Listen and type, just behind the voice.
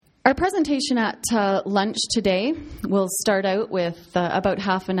Our presentation at lunch today will start out with about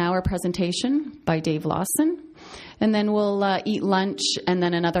half an hour presentation by Dave Lawson, and then we'll eat lunch, and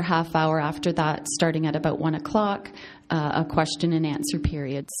then another half hour after that, starting at about 1 o'clock, a question and answer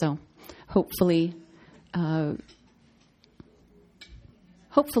period. So hopefully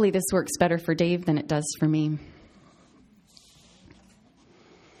this works better for Dave than it does for me.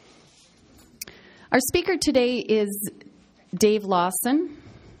 Our speaker today is Dave Lawson.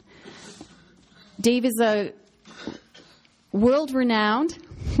 Dave is a world-renowned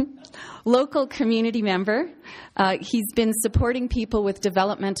local community member. He's been supporting people with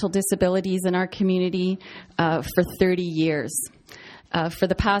developmental disabilities in our community for 30 years. For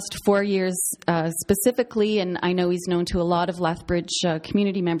the past 4 years specifically, and I know he's known to a lot of Lethbridge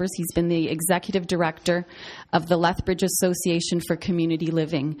community members, he's been the executive director of the Lethbridge Association for Community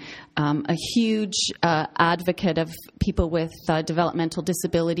Living, a huge advocate of people with developmental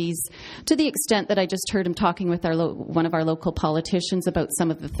disabilities, to the extent that I just heard him talking with one of our local politicians about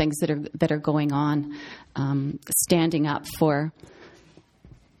some of the things that are going on, standing up for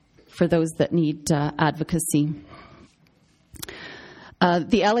those that need advocacy.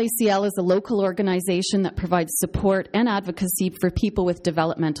 The LACL is a local organization that provides support and advocacy for people with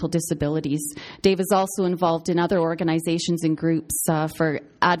developmental disabilities. Dave is also involved in other organizations and groups for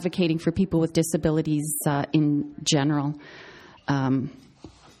advocating for people with disabilities in general. And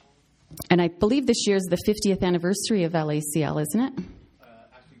I believe this year is the 50th anniversary of LACL, isn't it?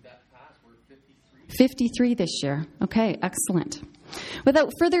 Actually, that passed. We're 53. 53 this year. Okay, excellent.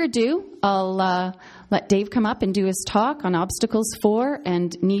 Without further ado, I'll let Dave come up and do his talk on obstacles for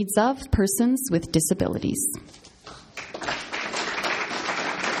and needs of persons with disabilities.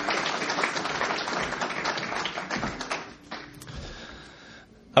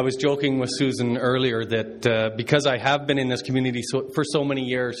 I was joking with Susan earlier that because I have been in this community for so many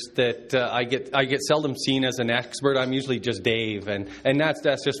years that I get seldom seen as an expert. I'm usually just Dave, and that's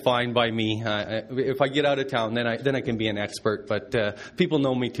just fine by me. If I get out of town, then I can be an expert. But people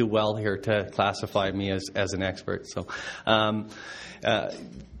know me too well here to classify me as an expert. So.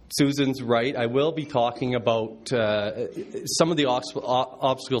 Susan's right. I will be talking about some of the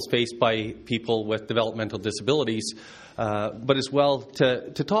obstacles faced by people with developmental disabilities, but as well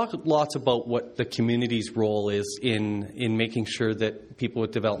to talk lots about what the community's role is in making sure that people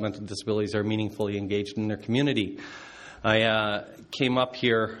with developmental disabilities are meaningfully engaged in their community. I came up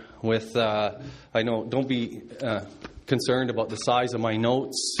here with, don't be concerned about the size of my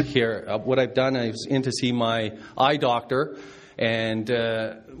notes here. What I've done, I was in to see my eye doctor, and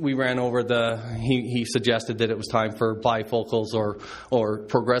we ran over he suggested that it was time for bifocals or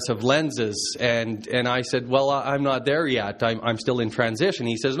progressive lenses. And I said, well, I'm not there yet. I'm still in transition.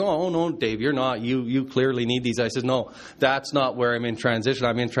 He says, no, Dave, you're not. You clearly need these. I said, no, that's not where I'm in transition.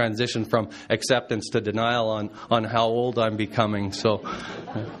 I'm in transition from acceptance to denial on how old I'm becoming. So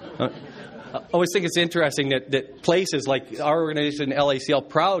I always think it's interesting that places like our organization, LACL,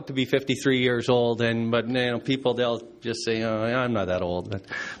 proud to be 53 years old, but people, they'll just say, I'm not that old.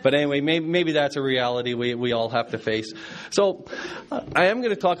 But anyway, maybe that's a reality we all have to face. So I am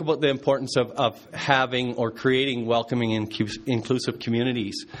going to talk about the importance of having or creating welcoming and inclusive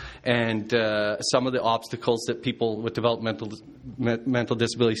communities, and some of the obstacles that people with developmental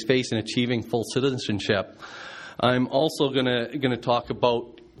disabilities face in achieving full citizenship. I'm also going to talk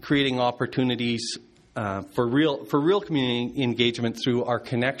about creating opportunities for real community engagement through our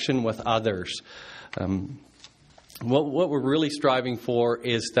connection with others. What we're really striving for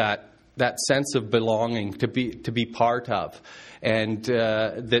is that sense of belonging, to be part of, and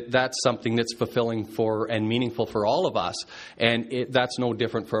that's something that's fulfilling for and meaningful for all of us. And that's no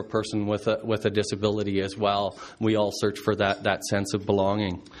different for a person with a disability as well. We all search for that sense of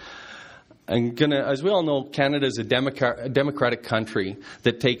belonging. As we all know, Canada is a democratic country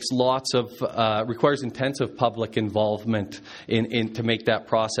that takes requires intensive public involvement to make that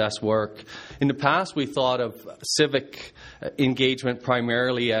process work. In the past, we thought of civic engagement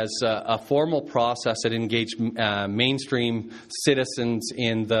primarily as a formal process that engaged mainstream citizens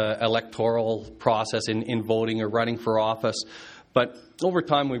in the electoral process, in voting or running for office. But over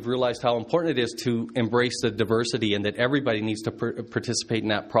time, we've realized how important it is to embrace the diversity, and that everybody needs to participate in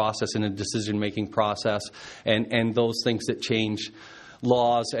that process, in a decision-making process, and those things that change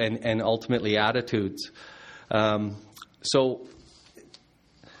laws and ultimately attitudes. So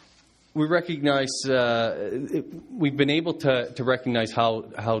we recognize we've been able to recognize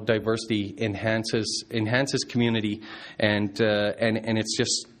how diversity enhances community, and it's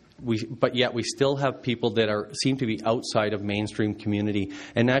just. But yet we still have people that seem to be outside of mainstream community,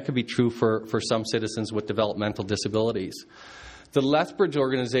 and that could be true for some citizens with developmental disabilities. The Lethbridge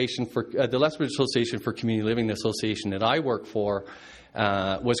organization the Lethbridge Association for Community Living, the association that I work for,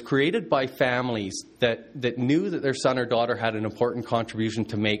 was created by families that knew that their son or daughter had an important contribution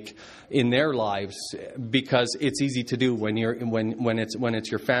to make in their lives, because it's easy to do when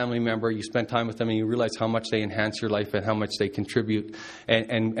it's your family member. You spend time with them and you realize how much they enhance your life and how much they contribute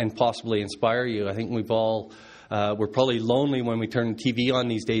and possibly inspire you. I think we've all we're probably lonely when we turn the TV on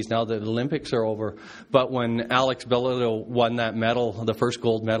these days now that the Olympics are over. But when Alex Bilodeau won that medal, the first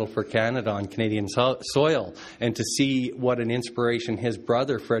gold medal for Canada on Canadian soil, and to see what an inspiration his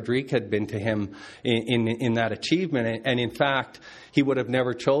brother Frederic had been to him in that achievement, and in fact, he would have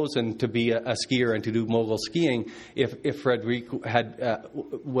never chosen to be a skier and to do mogul skiing if Frederic had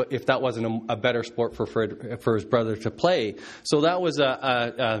if that wasn't a better sport for his brother to play. So that was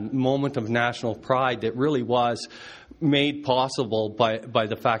a moment of national pride that really was made possible by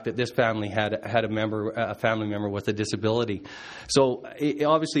the fact that this family had a family member with a disability. So it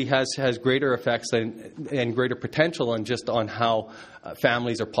obviously has greater effects and greater potential on how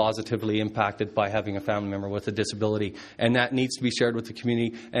families are positively impacted by having a family member with a disability, and that needs to be shared with the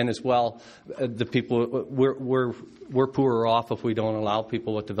community. And as well, the people we're poorer off if we don't allow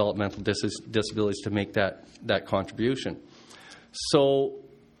people with developmental disabilities to make that contribution. So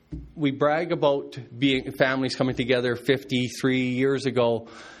we brag about families coming together 53 years ago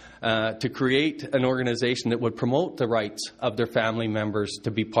to create an organization that would promote the rights of their family members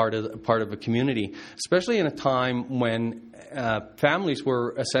to be part of a community, especially in a time when families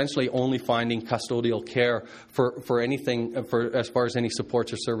were essentially only finding custodial care for anything, as far as any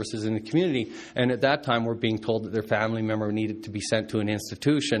supports or services in the community. And at that time, we're being told that their family member needed to be sent to an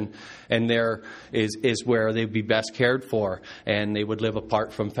institution, and there is where they'd be best cared for, and they would live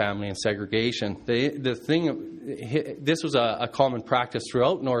apart from family and segregation. This was a common practice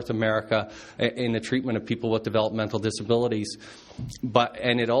throughout North America in the treatment of people with developmental disabilities.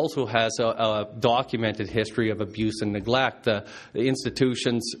 And it also has a documented history of abuse and neglect. The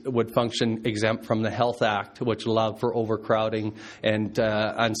institutions would function exempt from the Health Act, which allowed for overcrowding and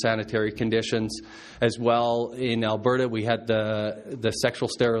unsanitary conditions. As well, in Alberta, we had the Sexual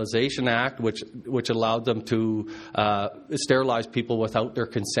Sterilization Act, which allowed them to sterilize people without their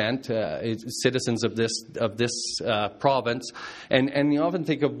consent, citizens of this province. And you often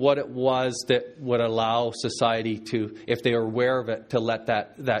think of what it was that would allow society to, if they were aware of it, to let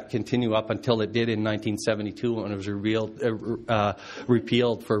that continue up until it did in 1972 when it was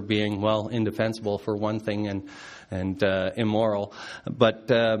repealed for being, well, indefensible for one thing and immoral. But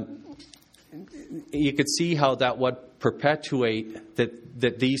you could see how that would perpetuate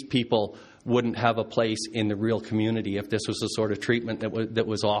that these people wouldn't have a place in the real community if this was the sort of treatment that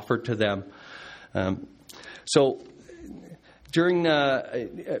was offered to them. So during when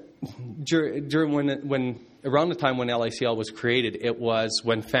around the time when LICL was created, it was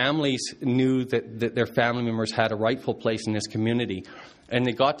when families knew that their family members had a rightful place in this community. And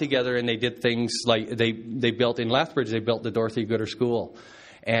they got together and they did things like they built in Lethbridge, they built the Dorothy Gooder School.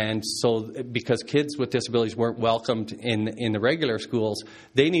 And so because kids with disabilities weren't welcomed in the regular schools,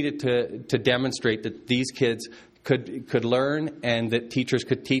 they needed to demonstrate that these kids could learn and that teachers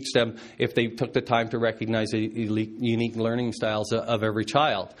could teach them if they took the time to recognize the unique learning styles of every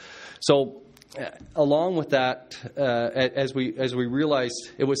child. So along with that, as we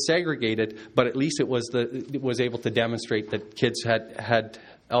realized it was segregated, but at least it was able to demonstrate that kids had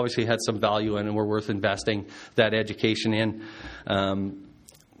obviously had some value and were worth investing that education in.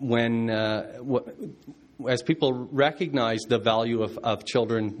 As people recognized the value of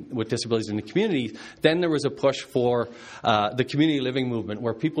children with disabilities in the community, then there was a push for the community living movement,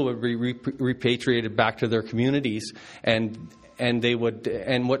 where people would be repatriated back to their communities, and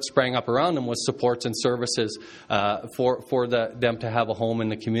what sprang up around them was supports and services for them to have a home in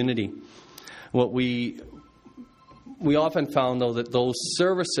the community. What we often found, though, that those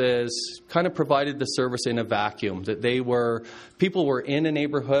services kind of provided the service in a vacuum, that people were in a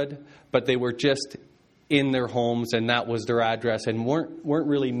neighborhood, but they were just in their homes, and that was their address, and weren't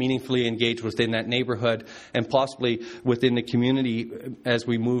really meaningfully engaged within that neighborhood and possibly within the community as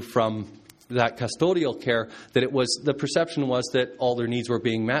we moved from that custodial care, that the perception was that all their needs were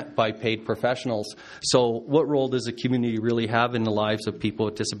being met by paid professionals. So what role does the community really have in the lives of people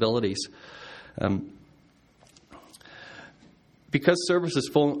with disabilities? Because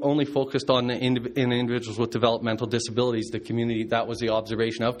services only focused on individuals with developmental disabilities, the community, that was the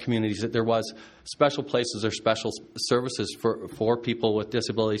observation of communities, that there was special places or special services for people with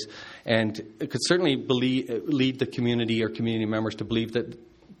disabilities. And it could certainly lead the community or community members to believe that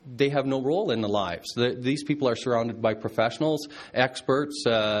they have no role in the lives. These people are surrounded by professionals, experts,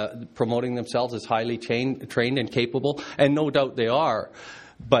 promoting themselves as highly trained and capable, and no doubt they are.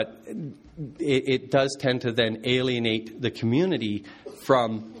 But it does tend to then alienate the community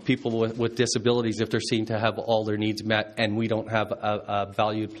from people with disabilities if they're seen to have all their needs met, and we don't have a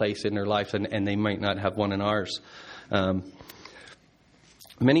valued place in their life, and they might not have one in ours.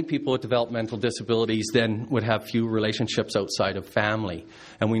 Many people with developmental disabilities then would have few relationships outside of family.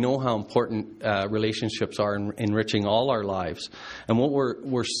 And we know how important relationships are in enriching all our lives. And what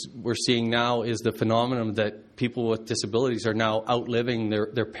we're seeing now is the phenomenon that people with disabilities are now outliving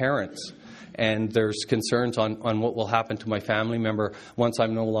their parents. And there's concerns on what will happen to my family member once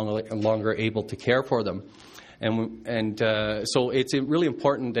I'm no longer able to care for them. So it's really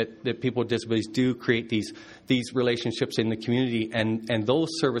important that people with disabilities do create these relationships in the community, and those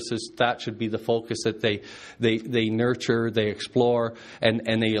services, that should be the focus, that they nurture, they explore,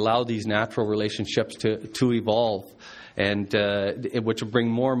 and they allow these natural relationships to evolve, and which will bring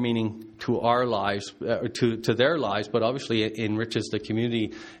more meaning to our lives, to their lives, but obviously it enriches the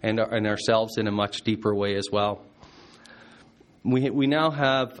community and ourselves in a much deeper way as well. We now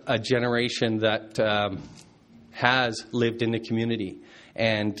have a generation that has lived in the community,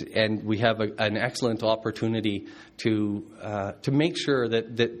 and we have an excellent opportunity to make sure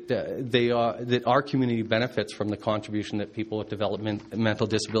that our community benefits from the contribution that people with developmental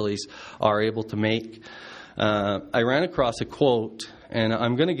disabilities are able to make. I ran across a quote, and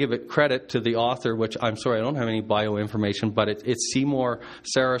I'm going to give it credit to the author, which I'm sorry, I don't have any bio information, but it's Seymour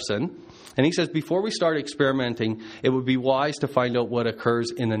Saracen. And he says, before we start experimenting, it would be wise to find out what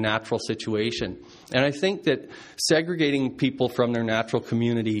occurs in the natural situation. And I think that segregating people from their natural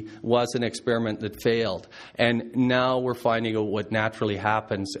community was an experiment that failed. And now we're finding out what naturally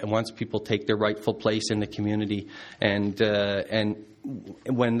happens, and once people take their rightful place in the community. And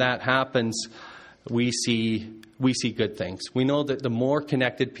when that happens, we see good things. We know that the more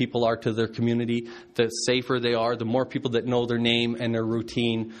connected people are to their community, the safer they are. The more people that know their name and their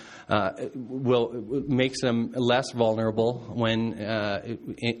routine makes them less vulnerable when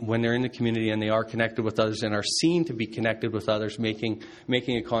they're in the community and they are connected with others and are seen to be connected with others, making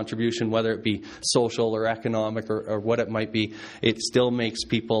a contribution, whether it be social or economic or what it might be. It still makes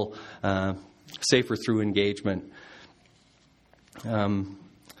people safer through engagement. The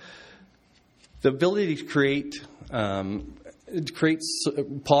ability to create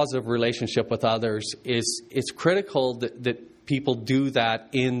positive relationship with others it's critical that people do that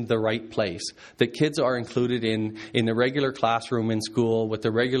in the right place. That kids are included in the regular classroom in school with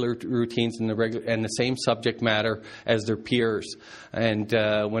the regular routines and the same subject matter as their peers, and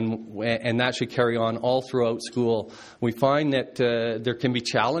that should carry on all throughout school. We find that there can be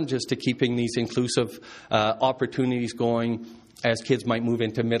challenges to keeping these inclusive opportunities going as kids might move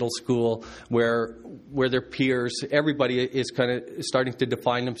into middle school, where their peers, everybody is kind of starting to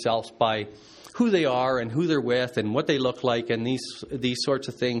define themselves by who they are and who they're with and what they look like and these sorts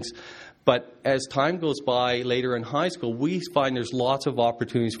of things. But as time goes by later in high school, we find there's lots of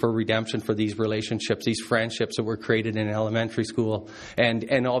opportunities for redemption for these relationships, these friendships that were created in elementary school, and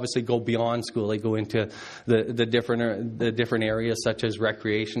obviously go beyond school. They go into the different areas such as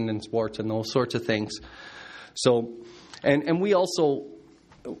recreation and sports and those sorts of things. So. And we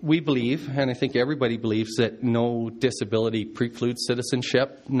believe, and I think everybody believes, that no disability precludes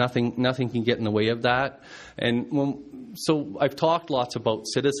citizenship. Nothing can get in the way of that. So I've talked lots about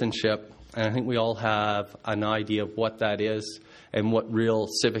citizenship, and I think we all have an idea of what that is and what real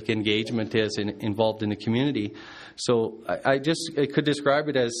civic engagement is involved in the community. So I could describe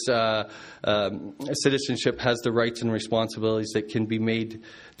it as citizenship has the rights and responsibilities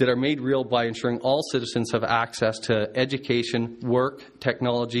that are made real by ensuring all citizens have access to education, work,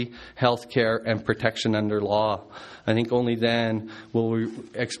 technology, health care, and protection under law. I think only then will we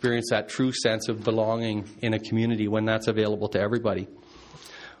experience that true sense of belonging in a community, when that's available to everybody.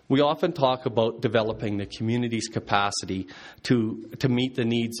 We often talk about developing the community's capacity to meet the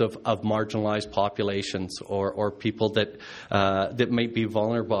needs of marginalized populations or people that might be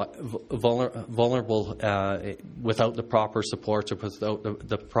vulnerable without the proper supports or without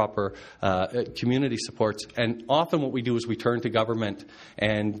the proper community supports. And often what we do is we turn to government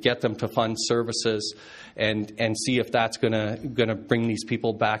and get them to fund services and see if that's going to bring these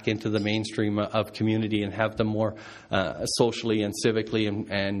people back into the mainstream of community and have them more socially and civically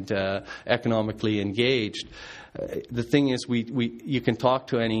and economically engaged. the thing is, you can talk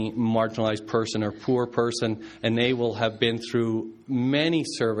to any marginalized person or poor person, and they will have been through many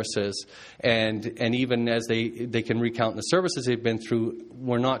services, and even as they can recount the services they've been through,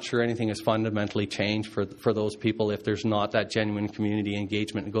 we're not sure anything has fundamentally changed for those people if there's not that genuine community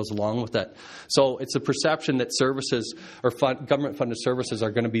engagement that goes along with that. So it's the perception that services or government-funded services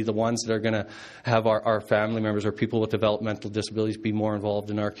are going to be the ones that are going to have our family members or people with developmental disabilities be more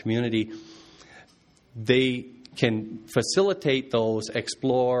involved in our community. They can facilitate those,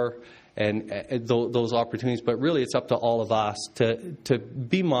 explore, and those opportunities, but really it's up to all of us to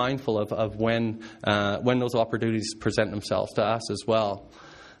be mindful of when those opportunities present themselves to us as well.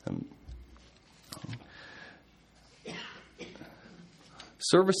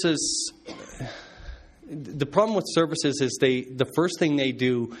 Services. The problem with services is the first thing they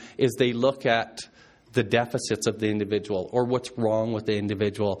do is they look at the deficits of the individual or what's wrong with the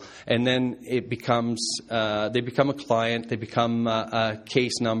individual, and then it becomes they become a client, they become a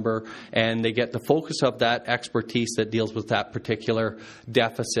case number, and they get the focus of that expertise that deals with that particular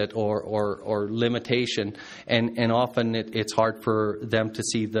deficit or limitation, and often it's hard for them to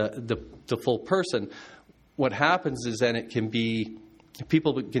see the full person. What happens is then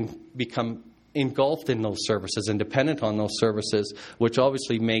people can become engulfed in those services and dependent on those services, which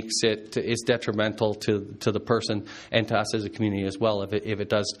obviously is detrimental to the person and to us as a community as well, if it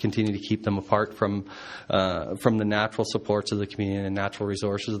does continue to keep them apart from the natural supports of the community and natural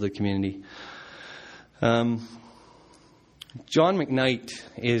resources of the community. John McKnight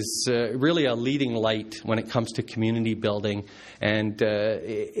is really a leading light when it comes to community building, and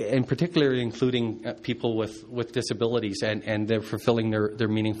particularly including people with disabilities, and they're fulfilling their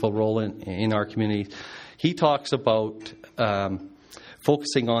meaningful role in our community. He talks about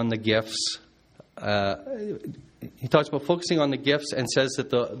focusing on the gifts. He talks about focusing on the gifts and says that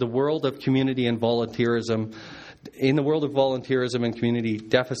the world of community and volunteerism, in the world of volunteerism and community,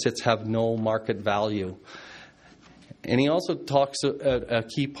 deficits have no market value. And he also talks a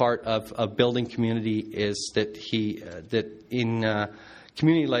key part of building community is that in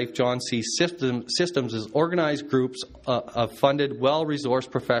community life, John sees systems as organized groups of funded, well-resourced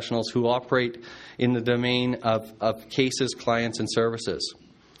professionals who operate in the domain of cases, clients, and services.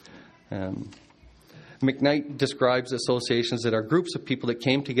 McKnight describes associations that are groups of people that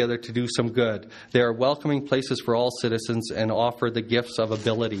came together to do some good. They are welcoming places for all citizens and offer the gifts of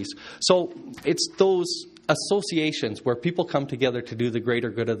abilities. So it's those associations where people come together to do the greater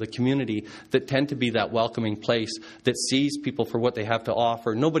good of the community that tend to be that welcoming place that sees people for what they have to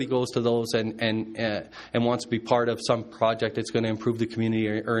offer. Nobody goes to those and wants to be part of some project that's going to improve the community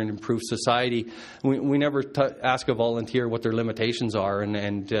or improve society. We never ask a volunteer what their limitations are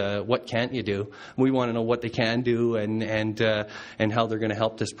and what can't you do. We want to know what they can do and how they're going to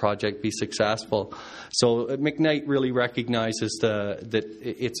help this project be successful. So McKnight really recognizes that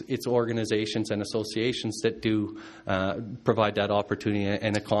it's organizations and associations that do provide that opportunity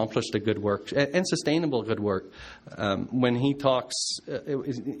and accomplish the good work and sustainable good work. When he talks,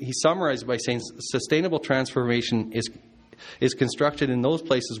 he summarized by saying sustainable transformation is constructed in those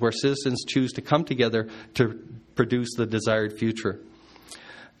places where citizens choose to come together to produce the desired future.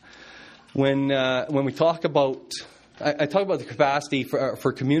 When we talk about I talk about the capacity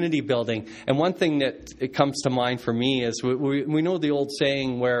for community building, and one thing that it comes to mind for me is we know the old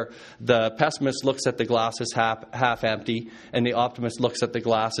saying where the pessimist looks at the glass as half empty and the optimist looks at the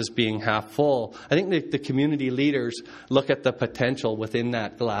glass as being half full. I think the community leaders look at the potential within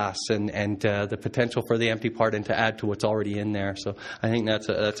that glass and the potential for the empty part and to add to what's already in there. So I think that's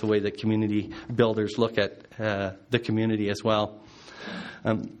a way that community builders look at the community as well.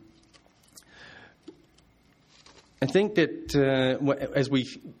 I think that as we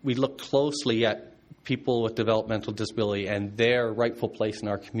look closely at people with developmental disability and their rightful place in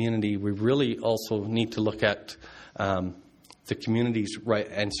our community, we really also need to look at the community's right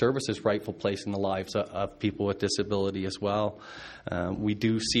and services' rightful place in the lives of people with disability as well. We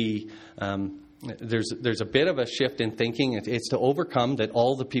do see there's a bit of a shift in thinking. It's to overcome that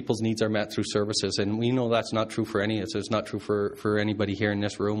all the people's needs are met through services, and we know that's not true for any of us. It's not true for anybody here in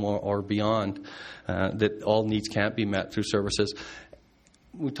this room or beyond, that all needs can't be met through services.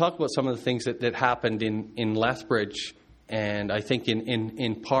 We talk about some of the things that happened in Lethbridge, and I think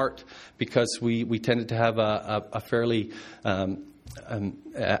in part because we tended to have a fairly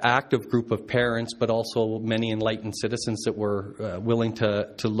active group of parents, but also many enlightened citizens that were willing to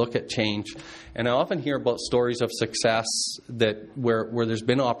look at change. And I often hear about stories of success where there's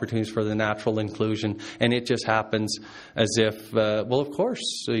been opportunities for the natural inclusion, and it just happens as if, of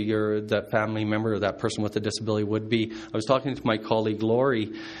course, you're that family member or that person with a disability would be. I was talking to my colleague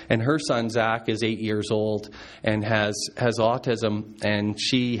Lori, and her son Zach is 8 years old and has autism, and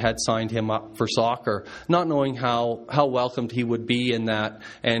she had signed him up for soccer, not knowing how welcomed he would be in that.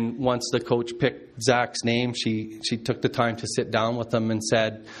 And once the coach picked Zach's name, she took the time to sit down with him and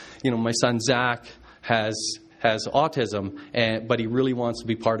said, my son Zach has autism, but he really wants to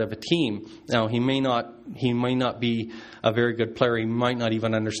be part of a team. Now, he may not be a very good player. He might not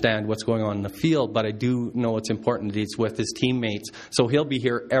even understand what's going on in the field, but I do know it's important that he's with his teammates. So he'll be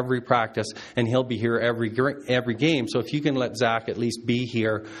here every practice, and he'll be here every game. So if you can let Zach at least be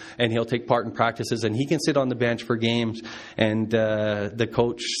here, and he'll take part in practices, and he can sit on the bench for games. And the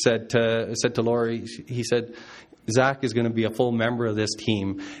coach said to Lori, he said, Zach is going to be a full member of this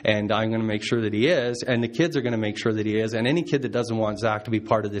team, and I'm going to make sure that he is, and the kids are going to make sure that he is, and any kid that doesn't want Zach to be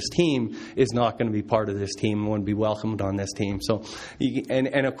part of this team is not going to be part of this team and wouldn't be welcomed on this team. So,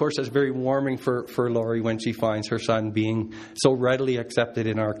 and of course, that's very warming for Lori when she finds her son being so readily accepted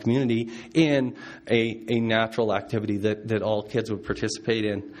in our community in a natural activity that all kids would participate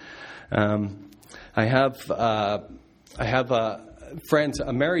in. I have friends,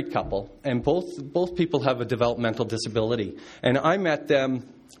 a married couple, and both people have a developmental disability. And I met them,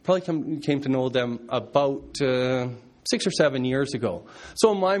 probably came to know them about 6 or 7 years ago.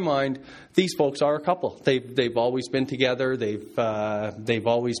 So in my mind, these folks are a couple. They've always been together. They've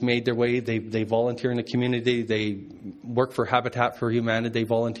always made their way. They volunteer in the community. They work for Habitat for Humanity. They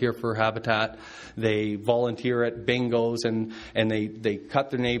volunteer for Habitat. They volunteer at bingos, and they cut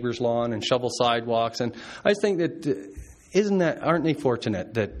their neighbor's lawn and shovel sidewalks. And I think that aren't they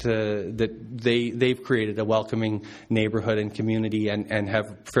fortunate that they've created a welcoming neighborhood and community and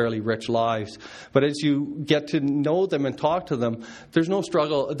have fairly rich lives? But as you get to know them and talk to them, there's no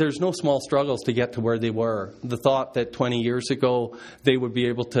small struggles to get to where they were. The thought that 20 years ago they would be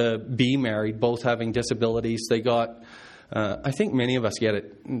able to be married, both having disabilities, they got. I think many of us get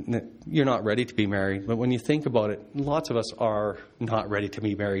it. You're not ready to be married, but when you think about it, lots of us are not ready to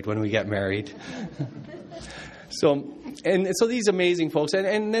be married when we get married. So these amazing folks,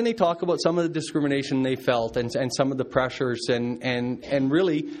 and then they talk about some of the discrimination they felt and some of the pressures and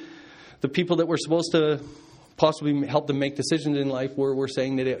really the people that were supposed to possibly help them make decisions in life were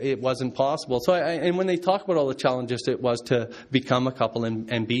saying that it wasn't possible. So and when they talk about all the challenges it was to become a couple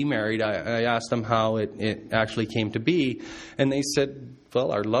and be married, I asked them how it actually came to be, and they said,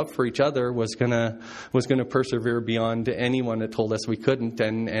 well, our love for each other was gonna persevere beyond anyone that told us we couldn't,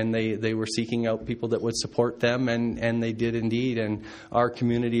 and they were seeking out people that would support them, and they did indeed. And our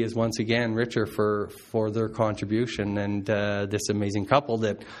community is once again richer for their contribution, and this amazing couple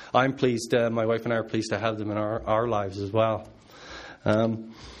that I'm pleased, my wife and I are pleased to have them in our lives as well.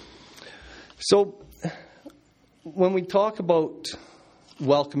 So when we talk about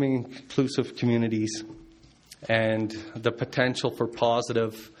welcoming, inclusive communities and the potential for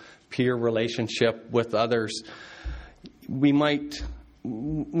positive peer relationship with others, we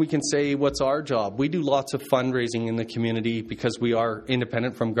can say, what's our job? We do lots of fundraising in the community because we are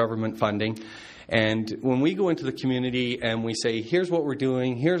independent from government funding. And when we go into the community and we say, here's what we're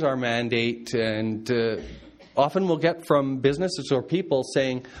doing, here's our mandate, and often we'll get from businesses or people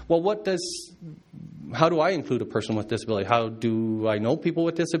saying, well, how do I include a person with disability? How do I know people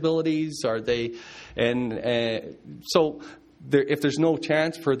with disabilities? Are they, if there's no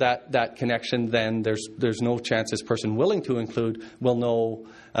chance for that connection, then there's no chance this person willing to include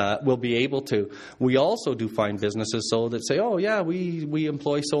will be able to. We also do find businesses that say, oh yeah, we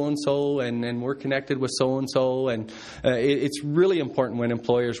employ so and so, and we're connected with so and so, and it's really important when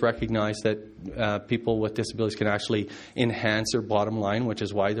employers recognize that people with disabilities can actually enhance their bottom line, which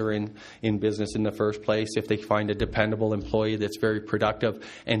is why they're in business in the first place. If they find a dependable employee that's very productive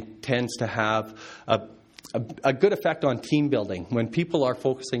and tends to have a good effect on team building. When people are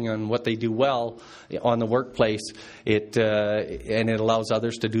focusing on what they do well on the workplace, and it allows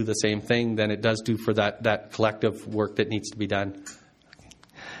others to do the same thing, then it does do for that collective work that needs to be done.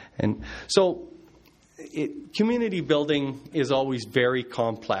 And so community building is always very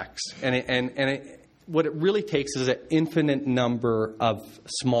complex, and what it really takes is an infinite number of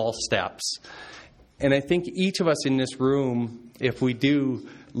small steps. And I think each of us in this room, if we do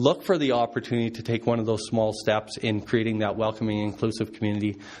look for the opportunity to take one of those small steps in creating that welcoming, inclusive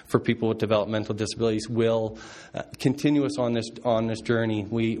community for people with developmental disabilities will continue us on this journey.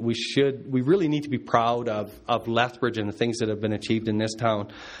 We really need to be proud of Lethbridge and the things that have been achieved in this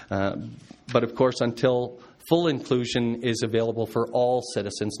town. But of course, until full inclusion is available for all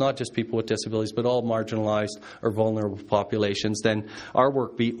citizens, not just people with disabilities, but all marginalized or vulnerable populations, then our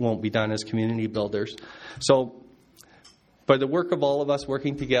work won't be done as community builders. So, by the work of all of us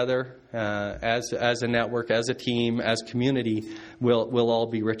working together as a network, as a team, as community, we'll all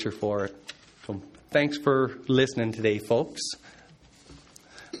be richer for it. So, thanks for listening today, folks.